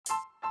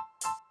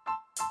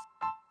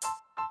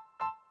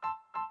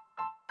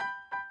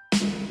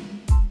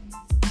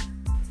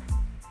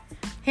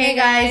Hey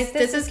guys,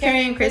 this is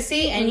Carrie and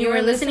Chrissy, and you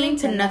are listening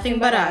to Nothing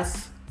But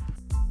Us.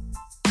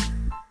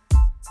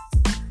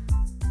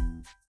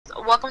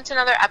 Welcome to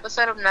another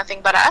episode of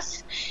Nothing But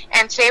Us,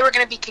 and today we're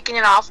going to be kicking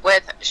it off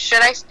with,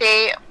 should I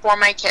stay for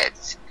my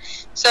kids?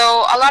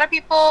 So a lot of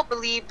people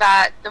believe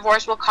that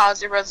divorce will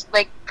cause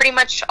pretty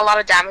much a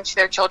lot of damage to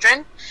their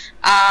children.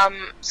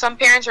 Some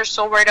parents are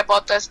so worried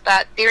about this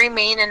that they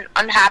remain in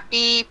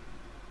unhappy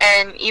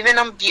and even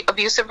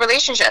abusive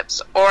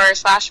relationships or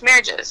 /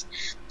 marriages.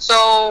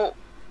 So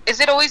is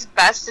it always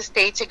best to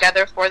stay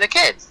together for the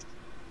kids?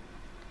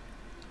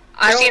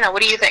 Christina,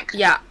 what do you think?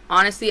 Yeah,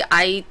 honestly,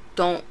 I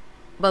don't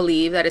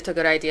believe that it's a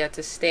good idea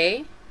to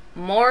stay.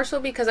 More so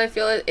because I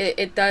feel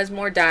it does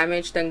more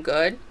damage than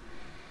good.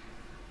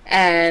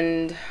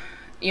 And,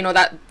 you know,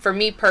 that for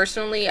me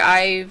personally,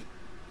 I've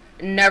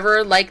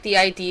never liked the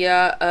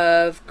idea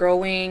of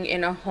growing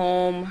in a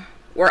home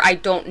where I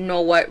don't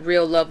know what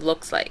real love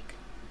looks like.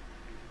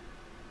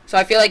 So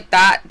I feel like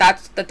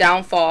that's the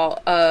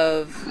downfall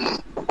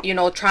of, you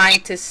know, trying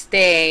to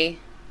stay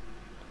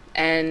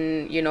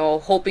and, you know,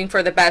 hoping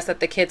for the best that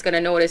the kid's going to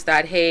notice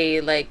that,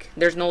 hey, like,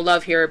 there's no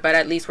love here, but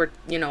at least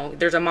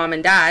there's a mom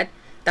and dad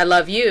that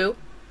love you.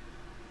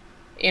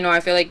 You know, I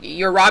feel like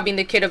you're robbing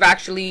the kid of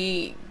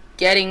actually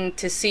getting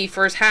to see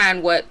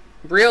firsthand what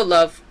real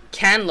love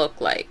can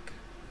look like,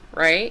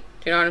 right?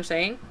 Do you know what I'm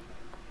saying?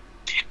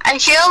 I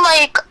feel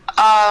like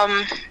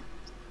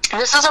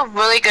this is a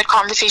really good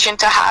conversation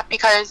to have,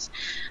 because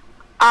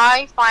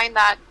I find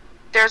that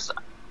there's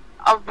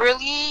a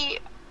really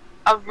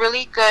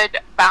good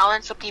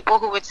balance of people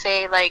who would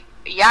say, like,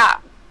 yeah,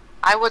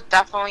 I would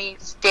definitely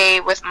stay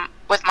with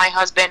my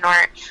husband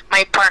or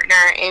my partner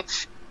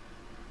if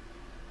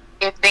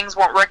things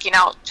weren't working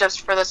out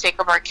just for the sake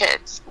of our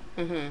kids.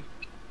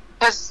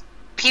 Because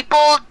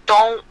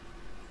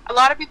a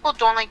lot of people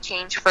don't like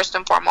change, first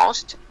and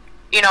foremost.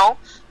 You know,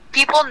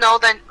 people know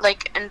that,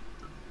 like, and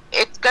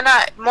it's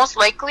gonna, most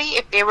likely,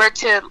 if they were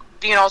to,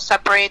 you know,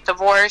 separate,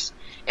 divorce,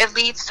 it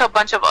leads to a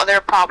bunch of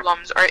other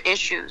problems or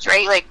issues,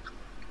 right? Like,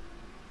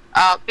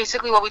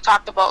 basically what we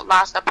talked about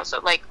last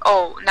episode, like,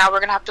 oh, now we're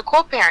gonna have to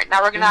co-parent,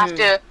 now we're gonna have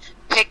to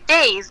pick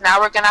days, now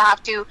we're gonna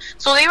have to,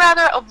 so they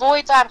rather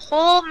avoid that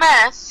whole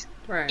mess,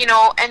 right, you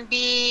know, and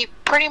be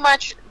pretty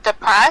much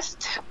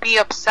depressed, be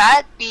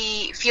upset,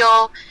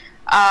 feel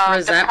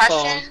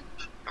depression,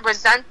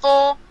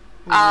 resentful,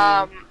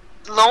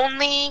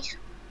 lonely.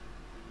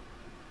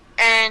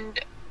 And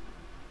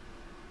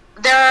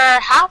there are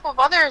half of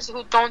others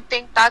who don't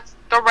think that's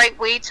the right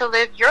way to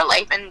live your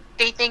life, and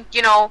they think,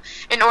 you know,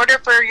 in order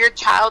for your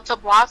child to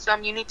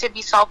blossom, you need to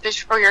be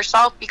selfish for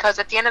yourself, because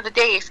at the end of the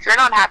day, if you're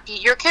not happy,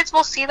 your kids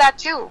will see that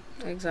too.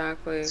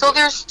 Exactly. So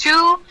there's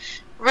two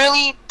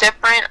really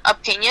different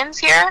opinions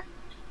here,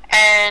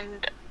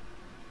 and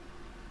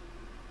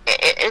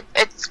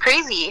it's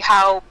crazy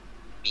how,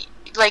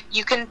 like,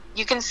 you can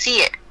see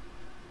it.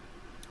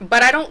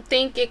 But I don't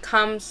think it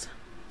comes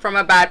from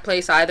a bad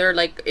place either.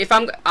 Like,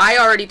 I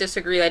already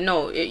disagree that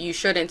no, you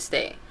shouldn't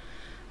stay.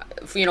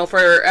 You know,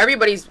 for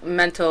everybody's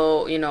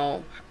mental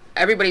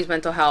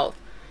health,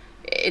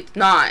 it's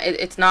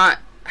not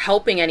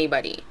helping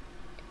anybody.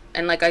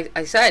 And like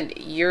I said,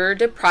 you're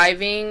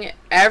depriving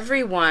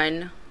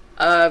everyone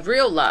of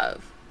real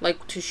love,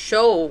 like,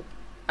 to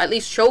at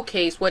least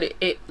showcase what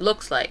it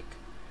looks like.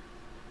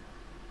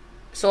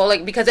 So,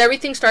 like, because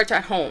everything starts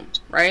at home,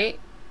 right?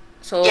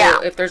 So yeah,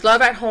 if there's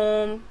love at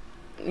home,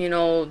 you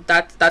know,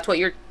 that's what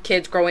your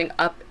kid's growing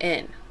up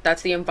in.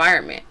 That's the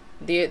environment.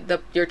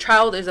 Your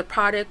child is a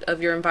product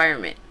of your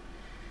environment.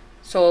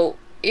 So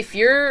if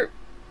you're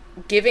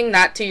giving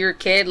that to your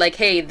kid, like,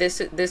 hey, this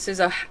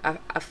is a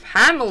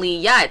family,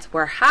 yeah,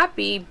 we're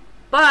happy,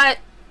 but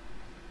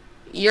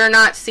you're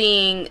not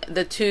seeing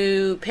the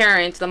two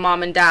parents, the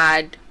mom and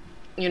dad,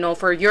 you know,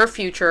 for your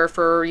future,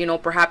 for, you know,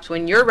 perhaps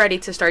when you're ready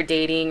to start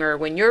dating or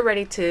when you're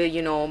ready to,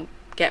 you know,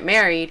 get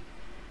married.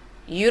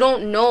 You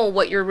don't know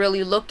what you're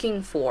really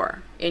looking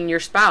for in your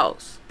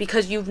spouse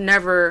because you've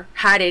never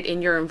had it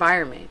in your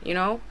environment, you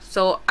know?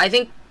 So I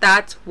think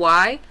that's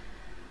why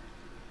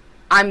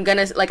I'm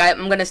gonna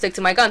stick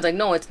to my guns. Like,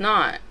 no, it's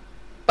not.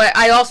 But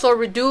I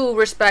also do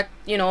respect,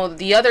 you know,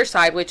 the other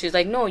side, which is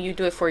like, no, you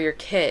do it for your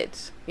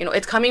kids. You know,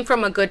 it's coming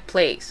from a good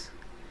place.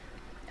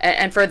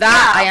 And for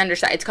that, yeah, I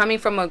understand. It's coming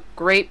from a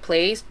great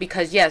place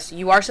because, yes,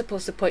 you are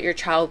supposed to put your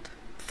child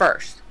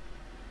first.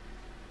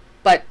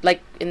 But,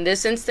 like, in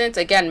this instance,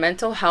 again,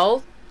 mental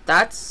health,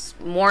 that's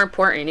more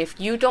important. If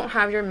you don't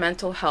have your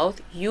mental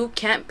health, you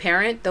can't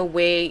parent the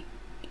way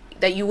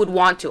that you would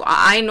want to.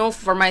 I know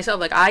for myself,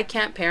 like, I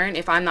can't parent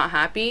if I'm not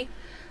happy.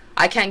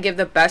 I can't give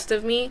the best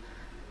of me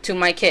to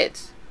my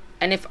kids.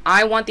 And if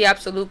I want the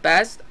absolute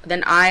best,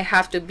 then I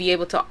have to be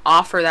able to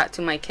offer that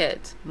to my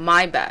kids,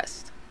 my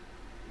best.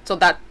 So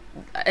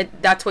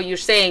that's what you're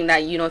saying,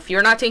 that, you know, if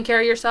you're not taking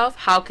care of yourself,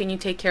 how can you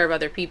take care of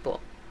other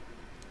people?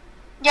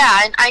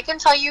 Yeah, and I can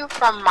tell you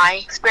from my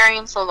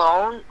experience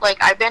alone, like,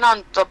 I've been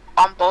on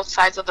both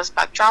sides of the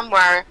spectrum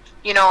where,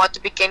 you know, at the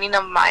beginning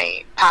of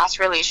my past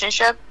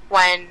relationship,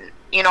 when,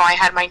 you know, I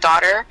had my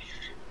daughter,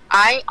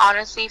 I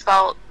honestly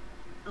felt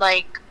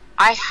like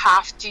I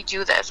have to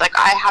do this. Like,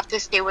 I have to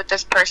stay with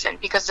this person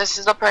because this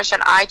is the person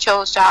I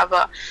chose to have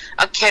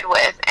a kid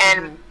with.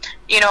 And,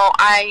 you know,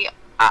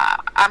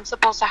 I'm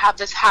supposed to have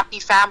this happy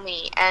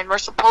family, and we're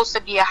supposed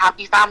to be a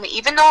happy family,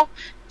 even though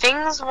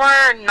things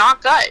were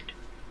not good.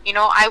 You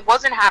know, I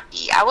wasn't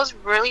happy. I was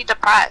really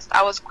depressed.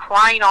 I was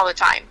crying all the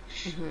time.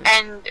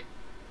 And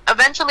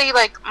eventually,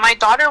 like, my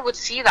daughter would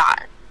see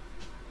that.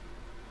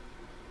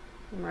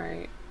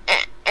 Right.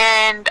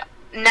 And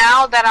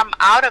now that I'm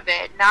out of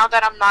it, now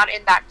that I'm not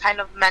in that kind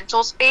of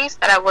mental space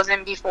that I was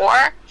in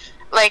before,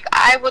 like,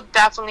 I would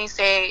definitely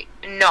say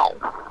no.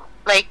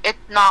 Like,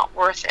 it's not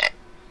worth it.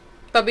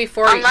 But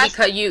before,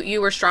 because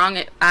you were strong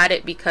at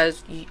it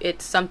because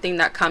it's something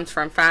that comes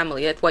from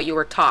family. It's what you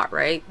were taught,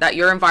 right? That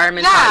your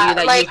environment taught you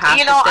that like, you have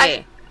to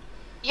stay.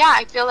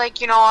 I feel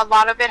like, you know, a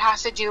lot of it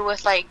has to do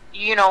with, like,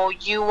 you know,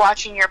 you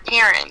watching your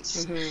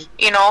parents,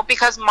 you know,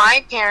 because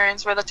my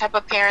parents were the type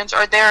of parents,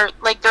 or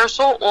they're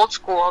so old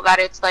school that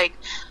it's like,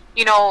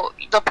 you know,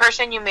 the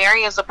person you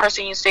marry is the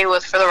person you stay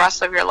with for the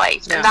rest of your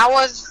life. And that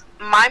was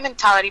my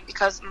mentality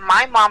because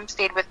my mom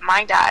stayed with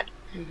my dad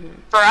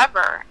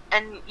forever.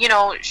 And, you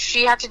know,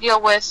 she had to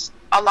deal with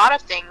a lot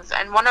of things.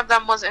 And one of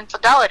them was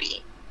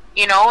infidelity,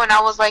 you know, and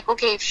I was like,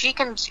 okay, if she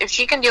can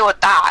deal with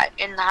that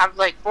and have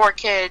like 4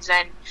 kids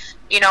and,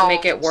 you know,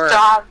 make it work.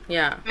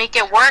 Make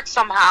it work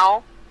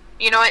somehow.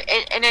 You know,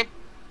 it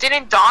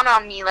didn't dawn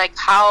on me like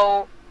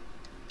how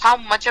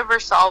much of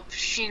herself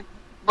she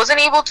wasn't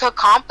able to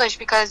accomplish,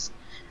 because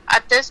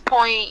at this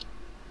point,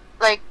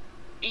 like,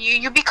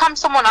 you become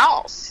someone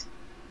else.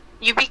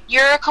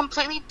 You're a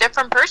completely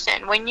different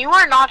person. When you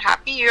are not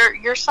happy,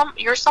 you're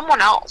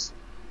someone else.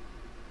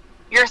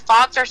 Your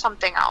thoughts are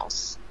something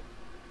else.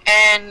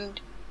 And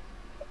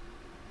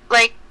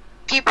like,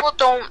 people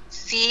don't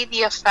see the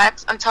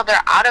effects until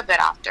they're out of it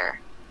after.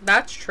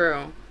 That's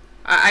true.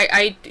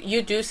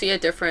 You do see a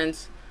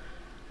difference.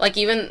 Like,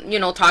 even, you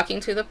know, talking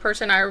to the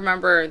person, I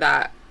remember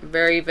that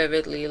very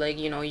vividly. Like,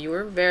 you know, you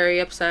were very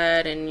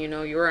upset and, you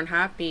know, you were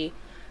unhappy.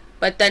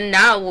 But then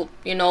now,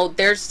 you know,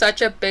 there's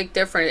such a big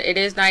difference. It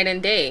is night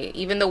and day.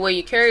 Even the way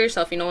you carry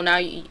yourself, you know, now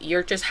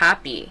you're just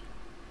happy.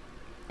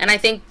 And I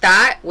think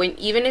that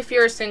even if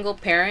you're a single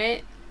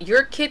parent,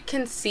 your kid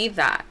can see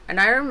that. And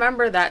I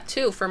remember that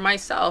too for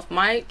myself.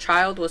 My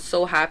child was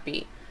so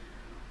happy.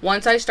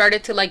 Once I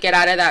started to like get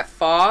out of that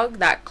fog,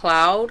 that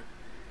cloud,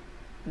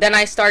 then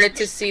I started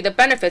to see the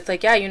benefits.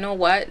 Like, yeah, you know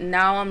what?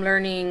 Now I'm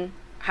learning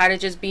how to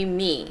just be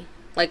me.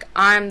 Like,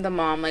 I'm the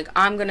mom. Like,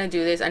 I'm going to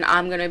do this and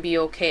I'm going to be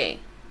okay.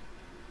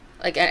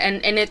 Like,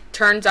 and it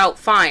turns out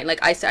fine. Like,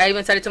 I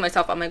even said it to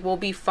myself. I'm like, we'll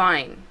be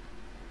fine.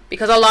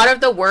 Because a lot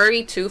of the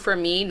worry too for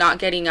me not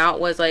getting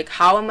out was like,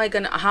 how am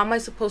I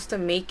supposed to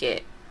make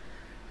it?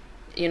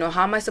 You know,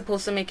 how am I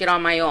supposed to make it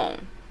on my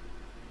own?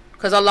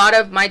 Because a lot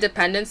of my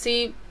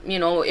dependency, you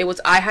know,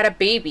 I had a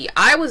baby.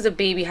 I was the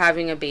baby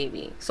having a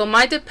baby. So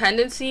my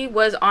dependency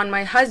was on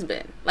my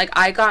husband. Like,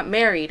 I got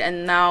married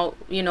and now,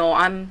 you know,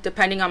 I'm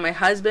depending on my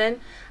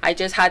husband. I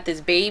just had this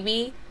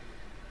baby.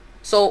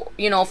 So,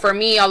 you know, for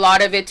me, a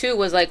lot of it too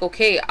was like,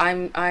 okay,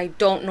 I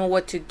don't know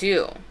what to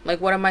do. Like,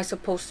 what am I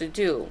supposed to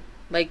do?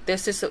 Like,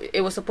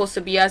 it was supposed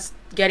to be us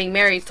getting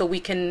married so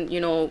we can, you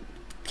know,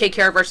 take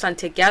care of our son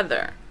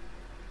together.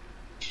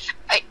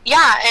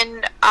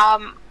 And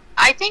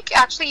I think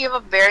actually you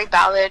have a very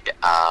valid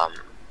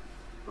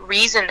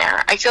reason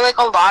there. I feel like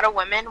a lot of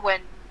women,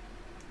 when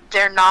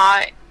they're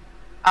not,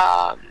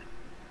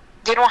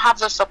 they don't have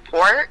the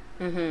support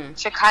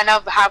to kind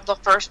of have the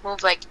first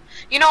move. Like,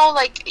 you know,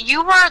 like,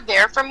 you were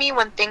there for me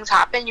when things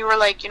happened. You were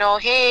like, you know,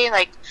 hey,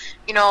 like,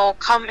 you know,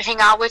 come hang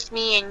out with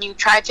me, and you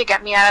tried to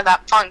get me out of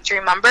that funk. Do you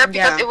remember?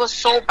 Because it was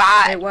so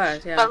bad. It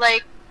was, yeah. But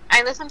like,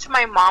 I listened to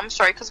my mom's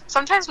story, because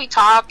sometimes we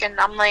talk and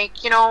I'm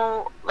like, you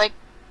know, like,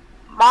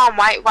 Mom,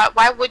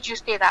 why would you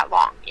stay that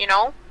long, you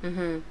know?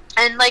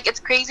 And like, it's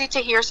crazy to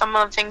hear some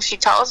of the things she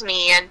tells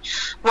me. And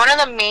one of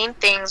the main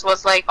things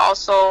was like,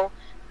 also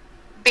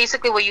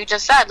basically what you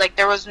just said, like,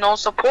 there was no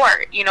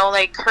support, you know,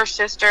 like, her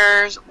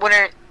sisters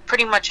wouldn't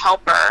pretty much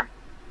help her.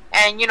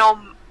 And, you know,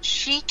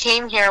 she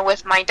came here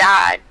with my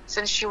dad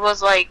since she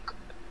was like,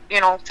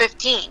 you know,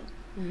 15.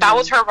 That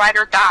was her ride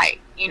or die,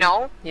 you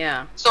know?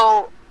 Yeah.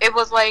 So it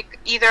was like,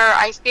 either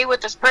I stay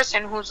with this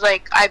person who's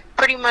like, I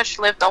pretty much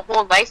lived a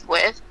whole life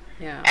with,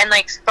 and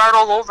like start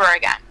all over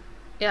again.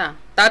 Yeah,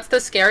 that's the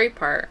scary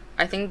part.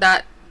 I think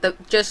that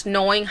just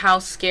knowing how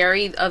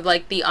scary of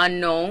like the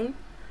unknown,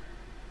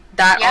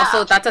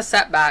 also that's a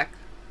setback.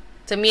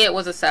 To me, it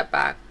was a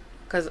setback,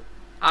 because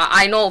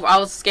I know I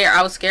was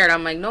scared.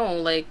 I'm like, no,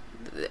 like,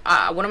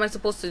 what am I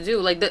supposed to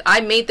do? Like,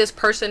 I made this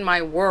person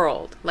my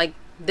world. Like,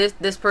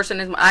 this person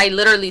is. I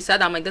literally said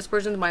that. I'm like, this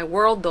person's my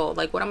world though.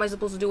 Like, what am I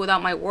supposed to do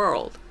without my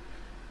world?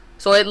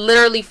 So it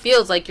literally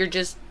feels like you're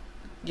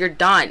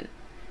done.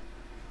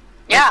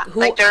 Yeah,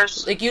 like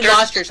you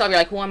lost yourself. You're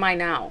like, who am I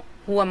now?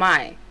 Who am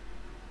I?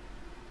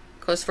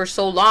 Because for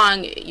so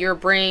long, your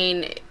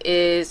brain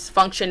is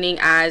functioning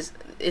as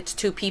it's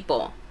 2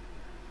 people.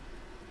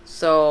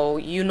 So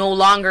you no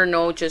longer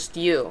know just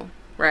you,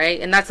 right?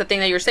 And that's the thing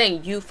that you're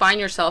saying. You find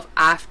yourself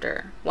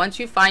after. Once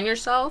you find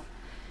yourself,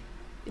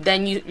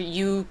 then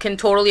you can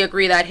totally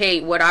agree that,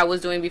 hey, what I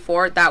was doing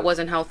before, that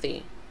wasn't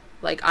healthy.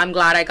 Like, I'm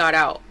glad I got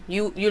out.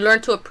 You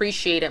learn to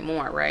appreciate it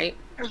more, right?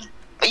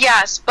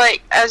 Yes, but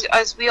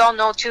as we all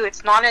know too,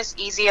 it's not as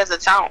easy as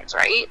it sounds,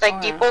 right?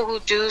 Like, people who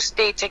do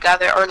stay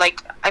together, or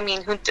like, I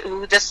mean,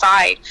 who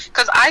decide,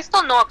 because I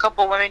still know a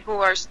couple women who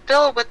are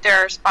still with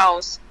their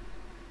spouse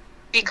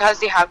because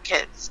they have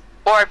kids,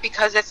 or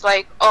because it's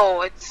like,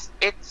 oh,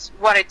 it's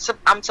what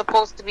I'm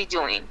supposed to be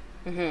doing.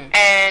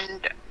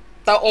 And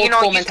the old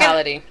school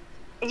mentality.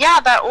 Yeah,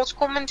 that old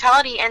school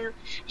mentality, and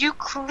you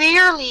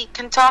clearly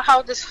can tell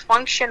how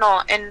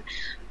dysfunctional and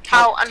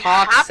how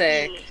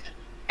unhappy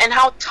and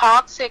how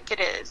toxic it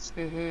is.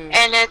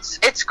 And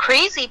it's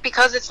crazy,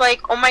 because it's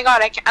like, oh my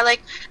god, I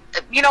like,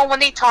 you know, when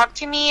they talk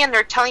to me and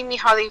they're telling me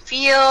how they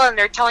feel, and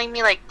they're telling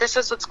me like, this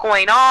is what's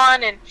going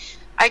on, and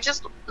I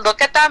just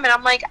look at them and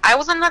I'm like, I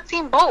was in that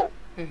same boat.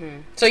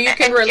 So you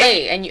can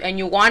relate, and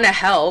you want to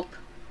help.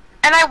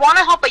 And I want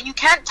to help, but you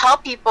can't tell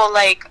people,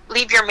 like,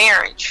 leave your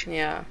marriage.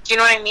 Yeah. Do you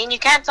know what I mean? You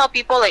can't tell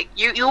people, like,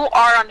 you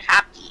are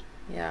unhappy.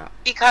 Yeah.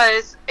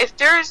 Because if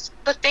there's,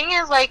 the thing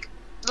is, like,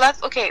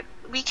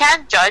 we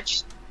can't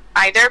judge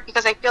either,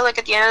 because I feel like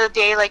at the end of the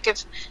day, like,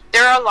 if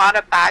there are a lot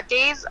of bad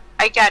days,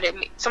 I get it.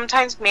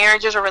 Sometimes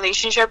marriages or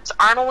relationships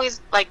aren't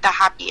always, like, the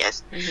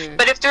happiest.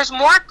 But if there's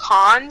more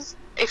cons,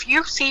 if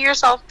you see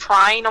yourself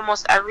crying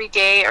almost every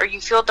day, or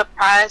you feel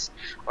depressed,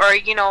 or,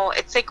 you know,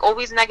 it's like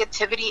always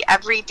negativity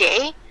every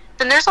day,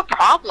 then there's a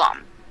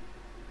problem.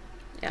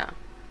 Yeah.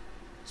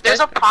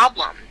 There's a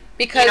problem.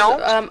 Because, you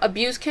know?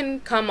 Abuse can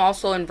come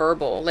also in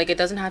verbal. Like, it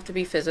doesn't have to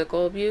be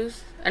physical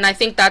abuse. And I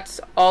think that's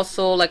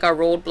also, like, a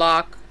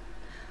roadblock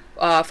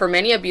for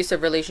many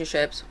abusive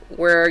relationships,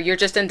 where you're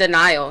just in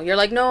denial. You're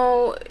like,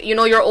 no, you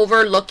know, you're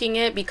overlooking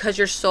it because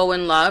you're so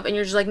in love. And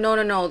you're just like,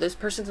 no, this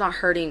person's not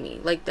hurting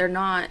me. Like,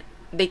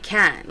 they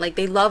can't. Like,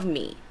 they love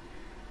me.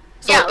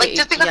 So, yeah, like,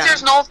 just because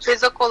there's no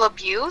physical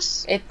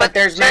abuse. But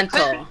there's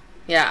mental.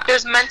 Yeah.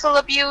 There's mental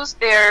abuse.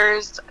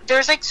 There's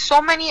like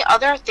so many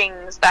other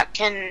things that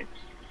can,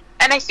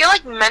 and I feel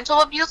like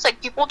mental abuse,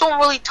 like, people don't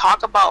really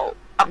talk about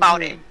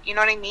it. You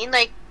know what I mean?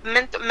 Like,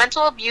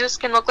 mental abuse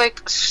can look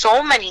like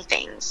so many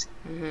things.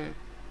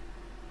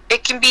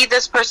 It can be,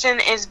 this person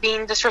is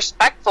being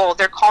disrespectful.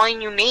 They're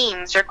calling you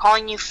names. They're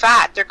calling you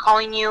fat. They're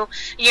calling you,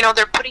 you know,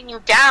 they're putting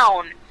you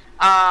down,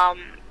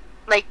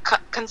 like,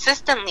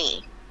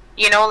 consistently.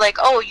 You know, like,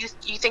 oh,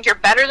 you think you're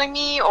better than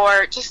me,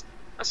 or just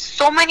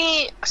so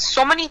many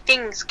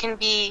things can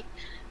be,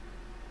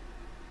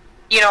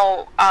 you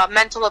know,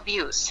 mental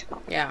abuse.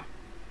 Yeah.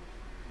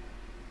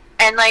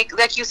 And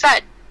like you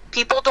said,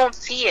 people don't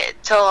see it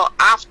till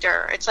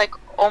after. It's like,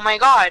 oh my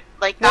god,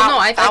 like,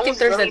 I think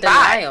there's really a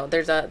denial.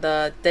 There's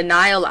the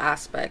denial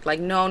aspect. Like,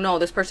 no,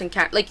 this person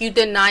can't. Like, you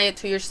deny it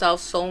to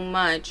yourself so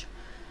much,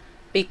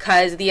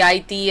 because the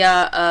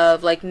idea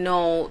of, like,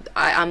 no,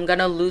 I'm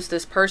gonna lose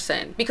this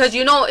person. Because,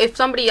 you know, if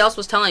somebody else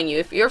was telling you,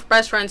 if your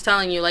best friend's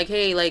telling you, like,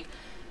 hey, like,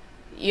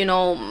 you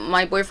know,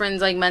 my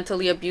boyfriend's, like,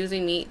 mentally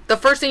abusing me, the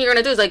first thing you're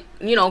gonna do is, like,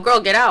 you know, girl,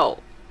 get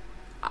out.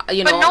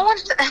 You know?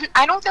 But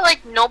I don't feel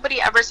like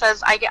nobody ever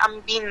says I'm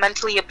being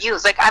mentally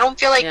abused. Like, I don't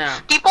feel like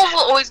people will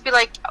always be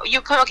like,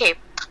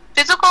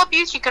 physical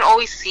abuse you can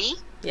always see.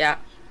 Yeah.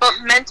 But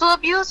mental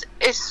abuse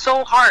is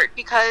so hard,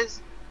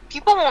 because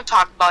people won't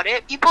talk about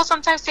it. People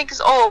sometimes think,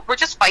 we're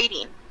just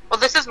fighting. Well,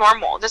 this is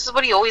normal. This is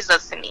what he always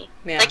does to me.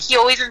 Yeah. Like, he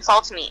always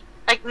insults me.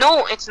 Like,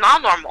 no, it's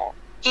not normal.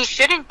 He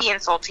shouldn't be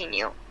insulting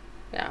you.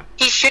 Yeah.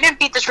 He shouldn't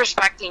be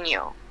disrespecting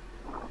you.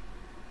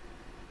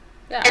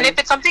 Yeah. And if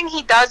it's something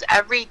he does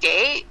every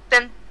day,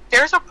 then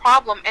there's a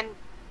problem. And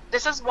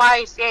this is why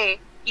I say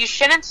you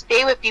shouldn't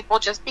stay with people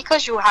just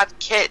because you have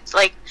kids.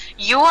 Like,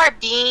 you are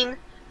being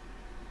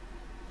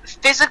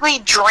physically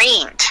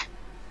drained.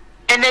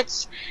 And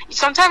it's,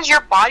 sometimes your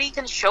body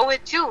can show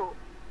it too.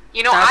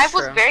 You know, I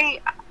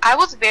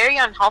was very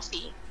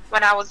unhealthy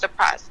when I was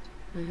depressed.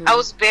 I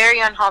was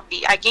very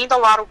unhealthy. I gained a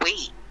lot of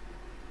weight.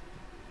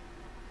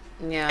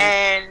 Yeah.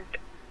 And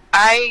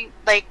I,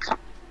 like,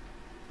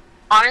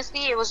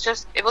 honestly, it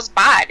was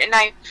bad. And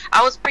I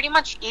was pretty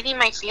much eating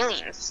my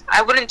feelings.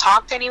 I wouldn't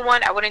talk to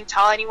anyone. I wouldn't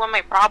tell anyone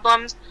my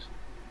problems,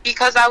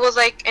 because I was,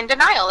 like, in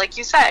denial. Like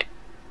you said,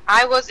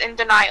 I was in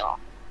denial.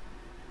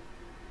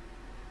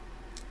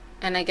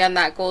 And again,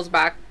 that goes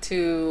back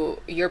to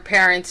your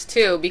parents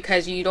too,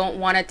 because you don't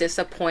want to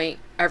disappoint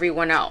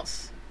everyone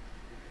else.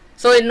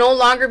 So it no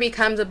longer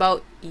becomes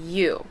about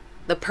you,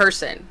 the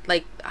person,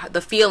 like,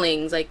 the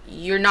feelings. Like,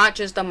 you're not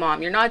just a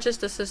mom, you're not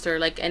just a sister.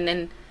 Like, and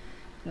then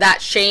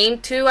that shame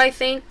too, I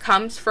think,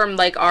 comes from,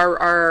 like,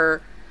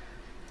 our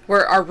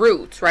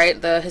roots,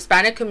 right? The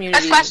Hispanic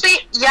community,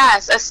 especially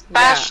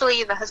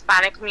the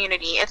Hispanic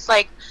community. It's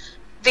like,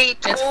 they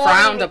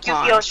totally make you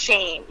feel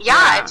shame.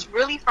 Yeah, it's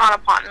really frowned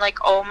upon. Like,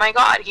 oh my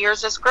god,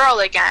 here's this girl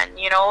again.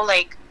 You know,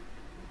 like,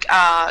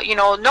 you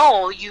know,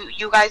 no,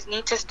 you guys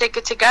need to stick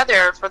it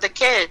together for the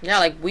kids. Yeah,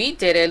 like, we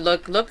did it.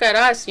 Look at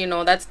us. You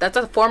know, that's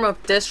a form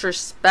of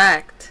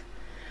disrespect.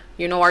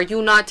 You know, are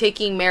you not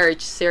taking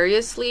marriage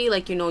seriously?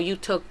 Like, you know, you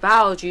took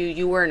vows.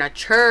 You were in a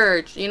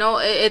church. You know,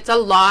 it's a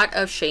lot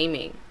of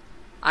shaming.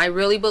 I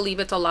really believe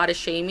it's a lot of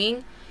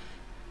shaming,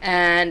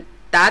 and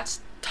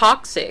that's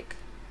toxic.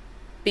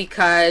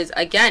 Because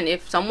again,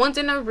 if someone's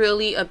in a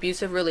really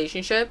abusive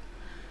relationship,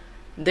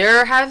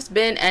 there has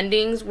been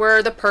endings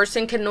where the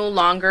person can no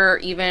longer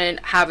even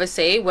have a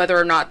say whether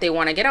or not they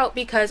want to get out,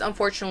 because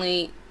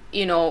unfortunately,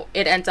 you know,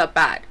 it ends up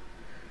bad.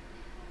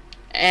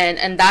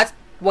 And that's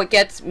what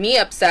gets me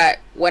upset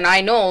when I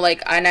know,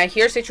 like, and I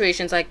hear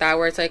situations like that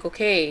where it's like,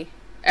 okay,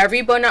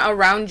 everyone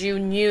around you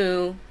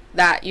knew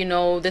that, you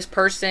know, this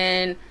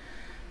person,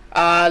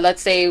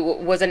 let's say,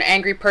 was an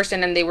angry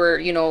person, and they were,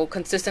 you know,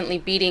 consistently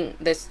beating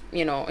this,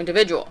 you know,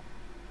 individual.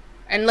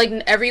 And, like,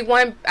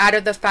 everyone, out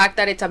of the fact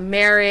that it's a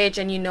marriage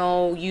and, you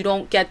know, you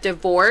don't get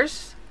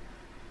divorced,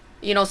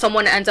 you know,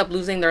 someone ends up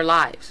losing their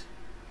lives.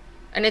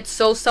 And it's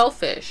so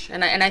selfish.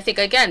 And I think,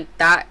 again,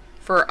 that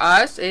for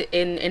us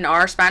in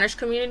our Spanish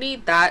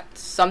community,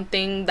 that's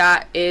something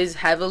that is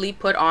heavily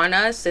put on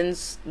us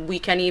since we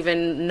can't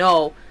even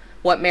know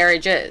what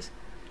marriage is.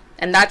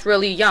 And that's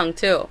really young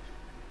too.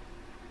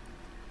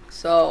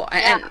 So,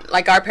 and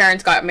like, our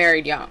parents got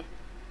married young.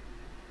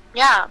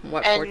 Yeah.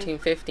 What, 14,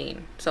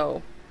 15.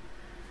 So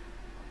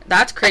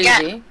that's crazy.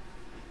 Again,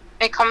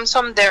 it comes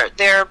from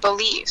their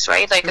beliefs,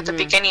 right? Like, at the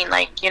beginning,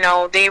 like, you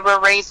know, they were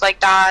raised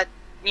like that.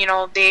 You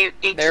know, they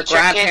teach their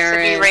kids to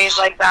be raised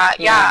like that.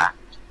 Yeah.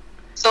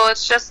 So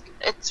it's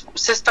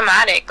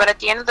systematic. But at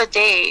the end of the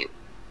day,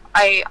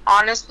 I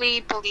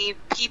honestly believe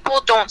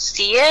people don't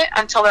see it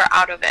until they're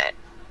out of it.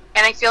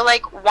 And I feel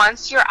like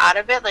once you're out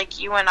of it, like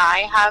you and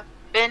I have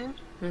been,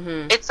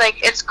 it's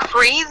like, it's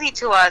crazy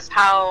to us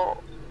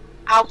how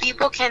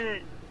people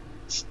can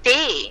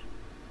stay.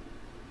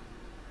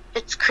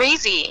 It's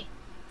crazy.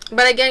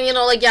 But again, you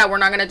know, like, yeah, we're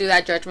not going to do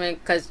that judgment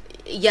because,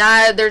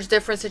 yeah, there's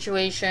different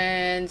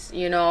situations,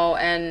 you know,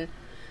 and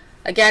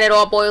again, it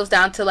all boils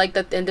down to, like,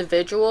 the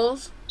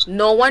individuals.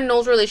 No one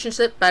knows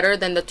relationship better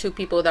than the two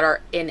people that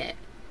are in it.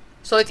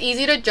 So it's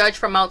easy to judge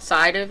from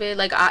outside of it.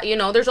 Like, you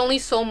know, there's only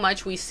so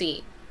much we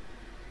see.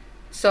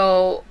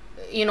 So,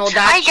 you know,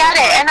 that's... I get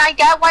it, and I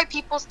get why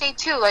people stay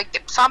too.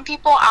 Like, some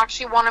people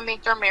actually want to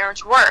make their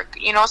marriage work.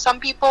 You know, some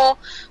people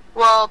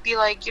will be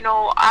like, you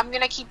know, I'm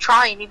going to keep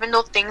trying. Even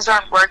though things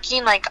aren't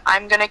working, like,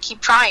 I'm going to keep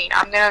trying.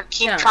 I'm going to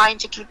keep trying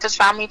to keep this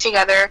family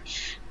together.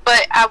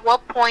 But at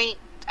what point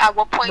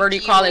where do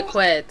you call it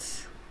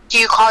quits? Do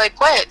you call it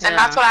quits? And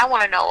that's what I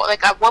want to know.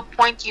 Like, at what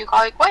point do you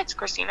call it quits,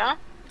 Christina?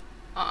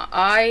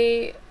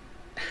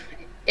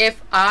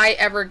 If I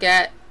ever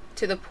get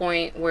to the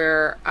point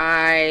where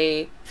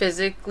I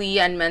physically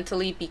and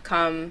mentally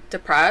become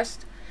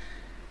depressed,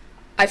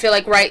 I feel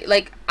like,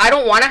 I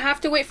don't want to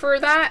have to wait for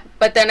that.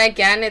 But then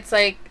again, it's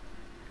like,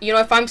 you know,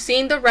 if I'm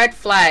seeing the red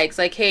flags,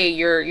 like, hey,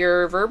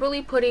 you're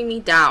verbally putting me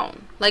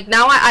down. Like,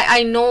 now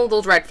I know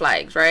those red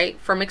flags, right?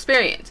 From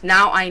experience.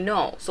 Now I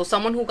know. So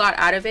someone who got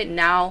out of it,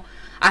 now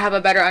I have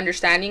a better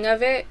understanding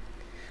of it.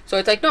 So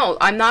it's like, no,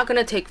 I'm not going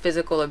to take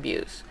physical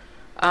abuse.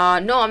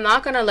 No, I'm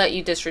not going to let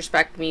you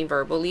disrespect me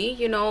verbally.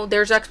 You know,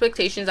 there's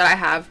expectations that I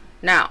have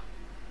now.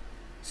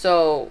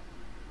 So,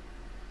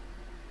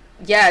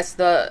 yes,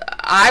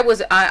 I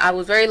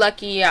was very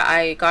lucky.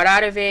 I got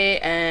out of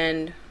it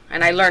and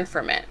I learned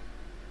from it.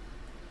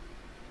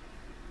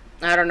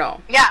 I don't know.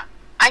 Yeah,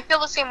 I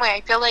feel the same way.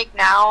 I feel like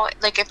now,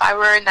 like, if I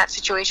were in that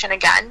situation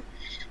again,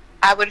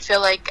 I would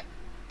feel like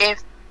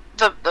if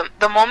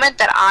the moment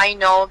that I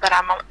know that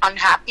I'm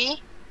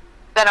unhappy,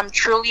 that I'm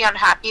truly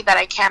unhappy, that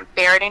I can't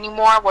bear it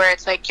anymore, where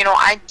it's like, you know,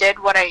 I did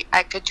what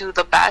I could do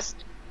the best,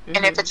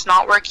 and if it's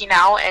not working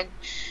out and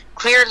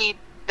clearly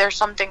there's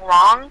something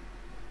wrong,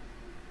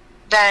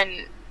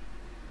 then,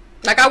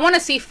 like, I want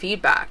to see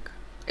feedback.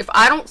 If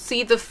I don't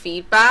see the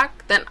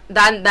feedback, then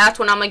that's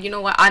when I'm like, you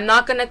know what, I'm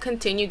not going to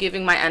continue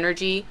giving my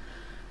energy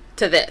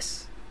to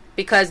this,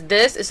 because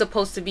this is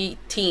supposed to be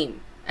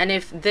team. And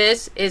if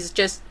this is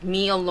just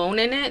me alone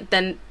in it,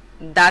 then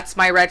that's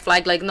my red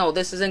flag. Like, no,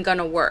 this isn't going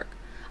to work.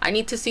 I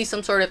need to see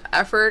some sort of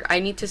effort. I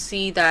need to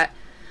see that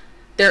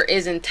there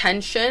is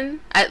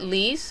intention, at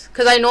least,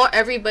 because I know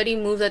everybody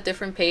moves at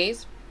different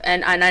pace,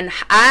 and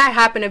I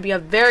happen to be a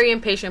very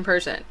impatient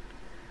person.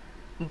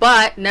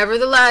 But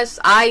nevertheless,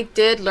 I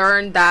did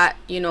learn that,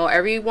 you know,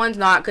 everyone's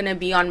not going to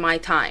be on my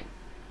time.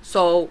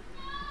 So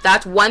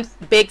that's one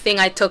big thing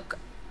I took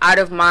out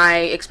of my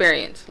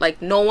experience.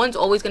 Like, no one's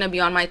always going to be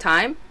on my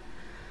time.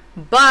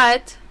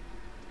 But,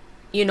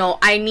 you know,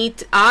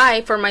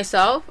 for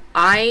myself,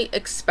 I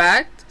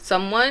expect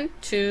someone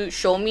to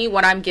show me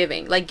what I'm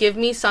giving. Like, give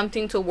me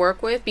something to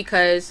work with,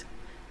 because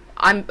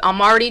I'm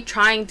already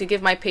trying to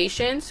give my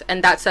patience,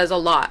 and that says a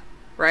lot.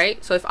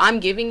 Right? So if I'm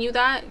giving you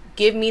that,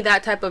 give me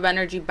that type of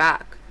energy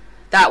back.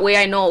 That way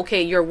I know,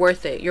 okay, you're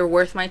worth it. You're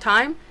worth my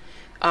time.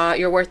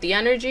 You're worth the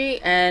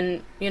energy.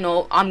 And, you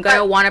know, I'm going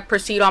to want to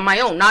proceed on my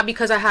own. Not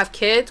because I have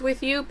kids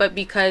with you, but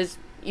because,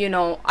 you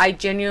know, I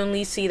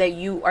genuinely see that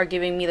you are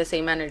giving me the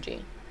same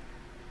energy.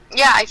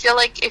 Yeah, I feel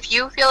like if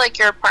you feel like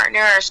your partner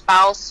or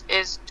spouse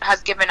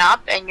has given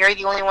up, and you're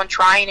the only one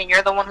trying, and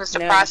you're the one who's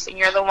depressed, and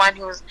you're the one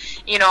who's,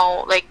 you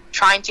know, like,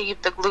 trying to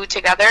keep the glue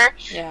together,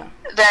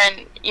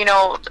 then, you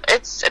know,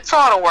 it's a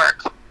lot of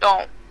work.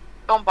 Don't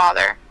don't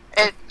bother.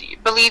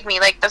 Believe me,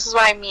 like, this is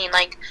what I mean.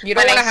 Like, you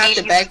don't when want to I have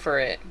see to beg for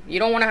it. You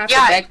don't want to have to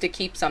beg to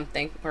keep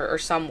something or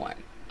someone.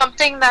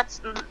 Something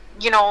that's,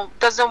 you know,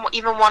 doesn't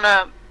even want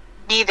to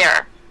be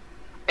there,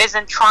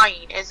 isn't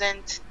trying,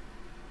 isn't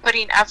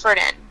putting effort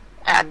in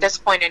at this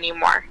point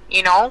anymore,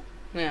 you know?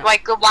 Yeah.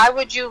 Like, why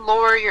would you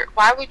lower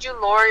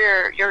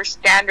your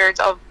standards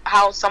of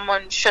how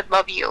someone should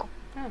love you?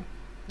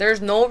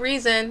 There's no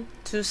reason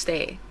to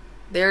stay.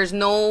 There's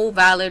no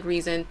valid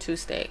reason to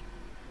stay.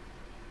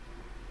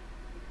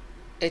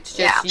 It's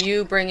just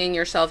you bringing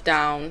yourself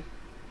down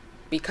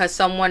because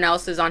someone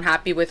else is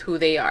unhappy with who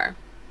they are.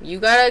 You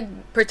gotta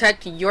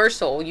protect your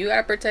soul. You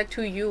gotta protect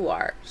who you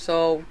are.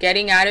 So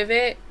getting out of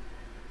it,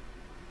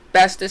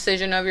 best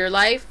decision of your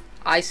life.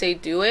 I say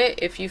do it.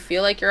 If you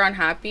feel like you're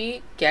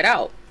unhappy, get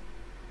out.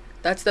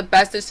 That's the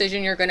best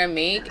decision you're gonna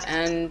make.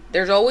 And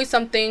there's always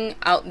something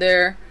out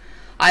there,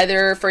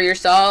 either for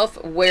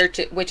yourself, which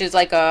is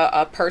like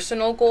a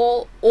personal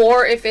goal,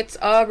 or if it's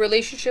a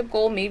relationship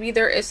goal, maybe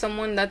there is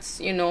someone that's,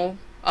 you know,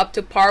 up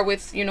to par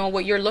with, you know,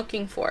 what you're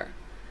looking for.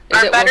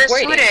 Is it better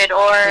suited,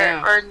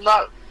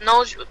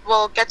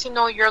 will get to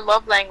know your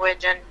love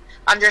language and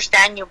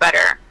understand you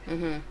better.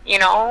 You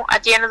know,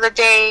 at the end of the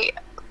day,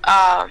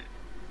 the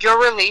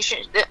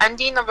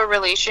ending of a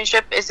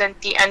relationship isn't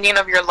the ending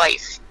of your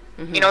life.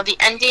 You know, the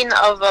ending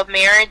of a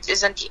marriage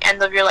isn't the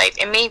end of your life.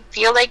 It may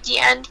feel like the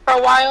end for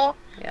a while,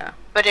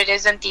 but it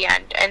isn't the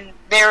end. And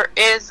there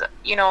is,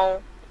 you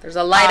know, there's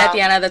a light at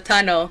the end of the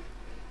tunnel.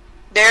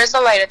 There's a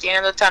light at the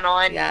end of the tunnel,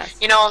 and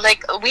you know,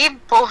 like, we've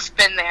both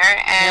been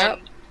there,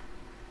 and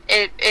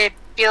it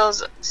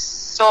feels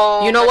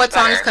so. You know what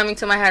song better. is coming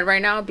to my head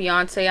right now?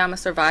 Beyonce, "I'm a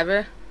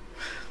Survivor."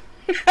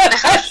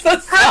 That's the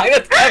song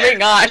that's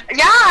coming on.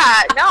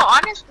 Yeah, no,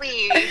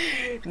 honestly,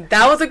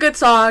 that was a good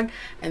song,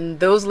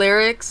 and those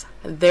lyrics,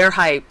 they're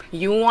hype.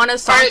 You want a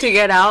song to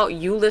get out?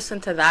 You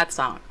listen to that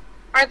song.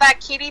 Or that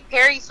Katy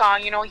Perry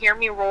song, you know, "Hear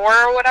Me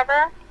Roar" or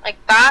whatever. Like,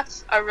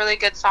 that's a really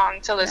good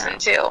song to listen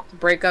to.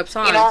 Breakup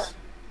songs. You know,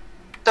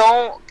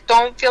 don't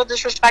feel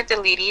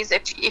disrespected, ladies.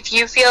 If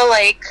you feel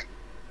like,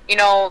 you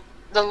know,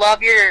 the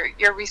love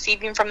you're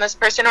receiving from this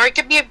person, or it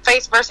could be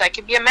vice versa, it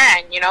could be a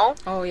man, you know.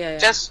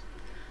 Just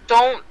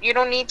you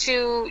don't need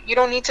to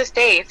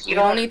stay if you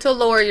don't need to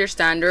lower your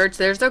standards.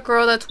 There's a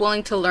girl that's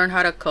willing to learn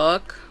how to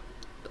cook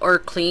or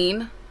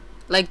clean.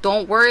 Like,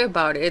 don't worry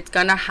about it. It's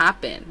gonna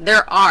happen.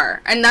 There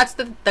are, and that's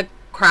the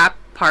crap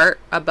part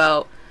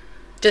about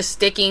just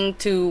sticking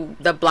to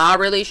the blah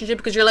relationship,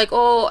 because you're like,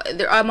 oh,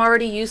 I'm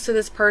already used to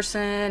this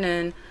person,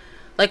 and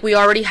like, we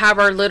already have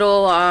our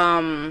little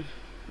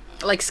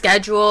like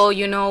schedule,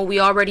 you know, we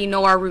already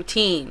know our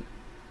routine.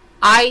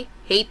 I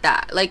hate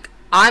that. Like,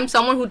 I'm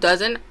someone who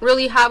doesn't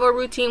really have a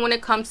routine when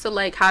it comes to,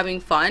 like, having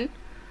fun.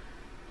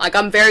 Like,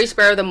 I'm very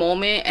spare of the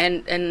moment,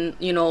 and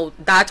you know,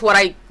 that's what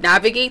I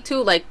navigate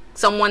to. Like,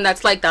 someone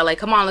that's like that, like,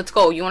 come on, let's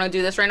go, you want to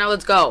do this right now,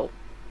 let's go.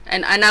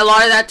 And a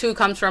lot of that too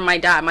comes from my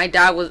dad. My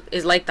dad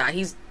is like that.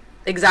 He's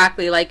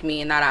exactly like me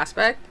in that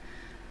aspect.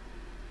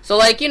 So,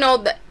 like, you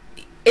know,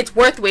 it's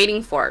worth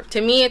waiting for.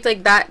 To me, it's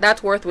like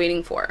that's worth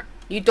waiting for.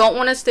 You don't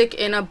want to stick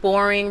in a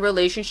boring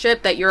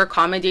relationship that you're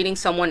accommodating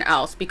someone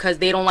else because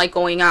they don't like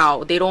going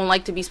out, they don't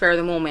like to be spare of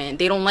the moment,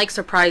 they don't like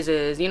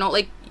surprises. You know,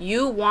 like,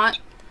 you want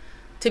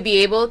to be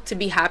able to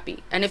be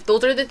happy. And if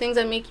those are the things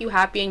that make you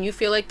happy and you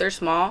feel like they're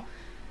small,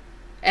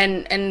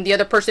 and the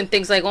other person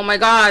thinks like, oh my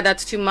god,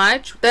 that's too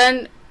much,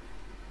 then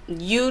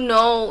you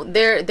know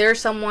there's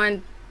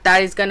someone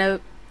that is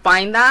gonna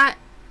find that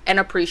and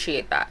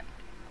appreciate that.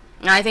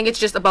 And I think it's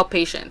just about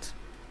patience.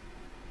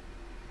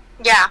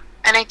 Yeah,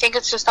 and I think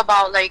it's just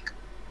about, like,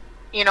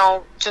 you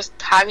know, just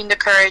having the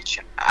courage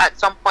at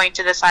some point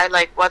to decide,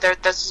 like, whether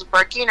this is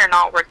working or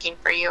not working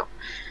for you.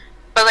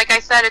 But like I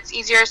said, it's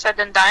easier said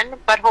than done.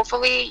 But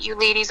hopefully you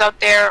ladies out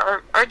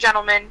there, or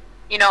gentlemen,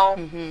 you know,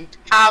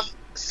 have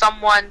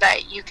someone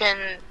that you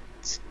can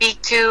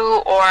speak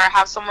to, or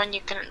have someone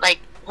you can, like,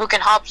 who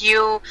can help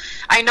you.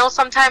 I know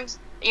sometimes,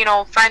 you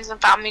know, friends and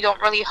family don't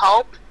really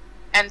help,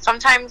 and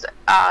sometimes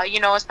you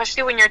know,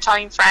 especially when you're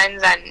telling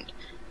friends, and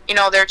you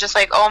know, they're just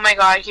like, oh my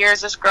god,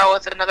 here's this girl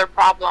with another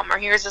problem, or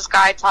here's this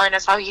guy telling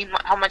us how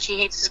much he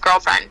hates his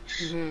girlfriend.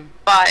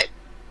 But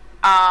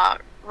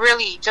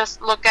really, just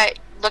look at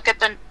the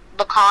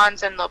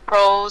cons and the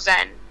pros,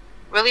 and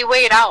really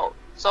weigh it out.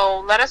 So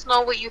let us know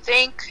what you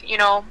think. You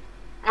know,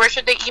 where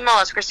should they email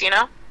us,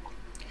 Christina?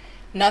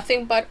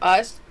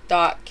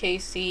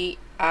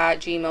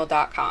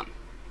 nothingbutUs.kc@gmail.com.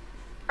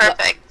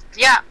 Perfect.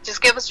 Yeah,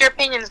 just give us your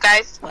opinions,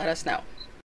 guys. Let us know.